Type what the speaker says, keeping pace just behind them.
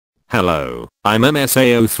Hello, I'm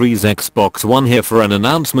MSA03's Xbox One here for an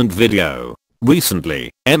announcement video. Recently,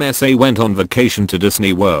 MSA went on vacation to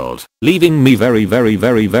Disney World, leaving me very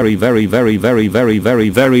lonely.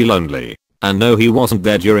 And no, he wasn't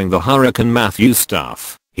there during the Hurricane Matthew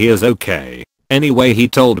stuff. He is okay. Anyway, he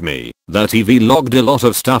told me that he vlogged a lot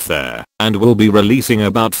of stuff there and will be releasing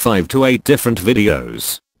about 5 to 8 different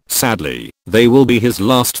videos. Sadly, they will be his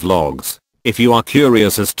last vlogs. If you are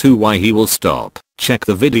curious as to why he will stop, check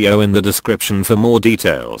the video in the description for more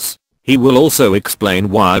details. He will also explain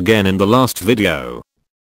why again in the last video.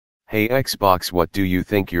 Hey Xbox, what do you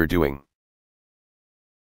think you're doing?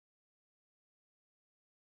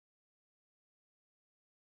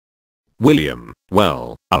 William,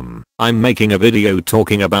 well, I'm making a video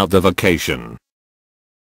talking about the vacation.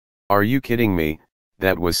 Are you kidding me?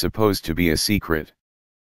 That was supposed to be a secret.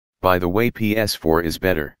 By the way, PS4 is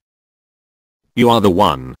better. You are the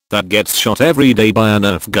one that gets shot every day by a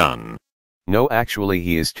Nerf gun. No, actually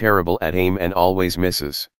he is terrible at aim and always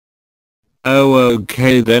misses. Oh,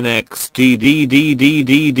 okay then.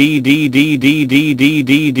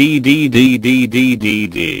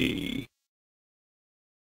 XDDDDDDDDDDDDDDDDDDD.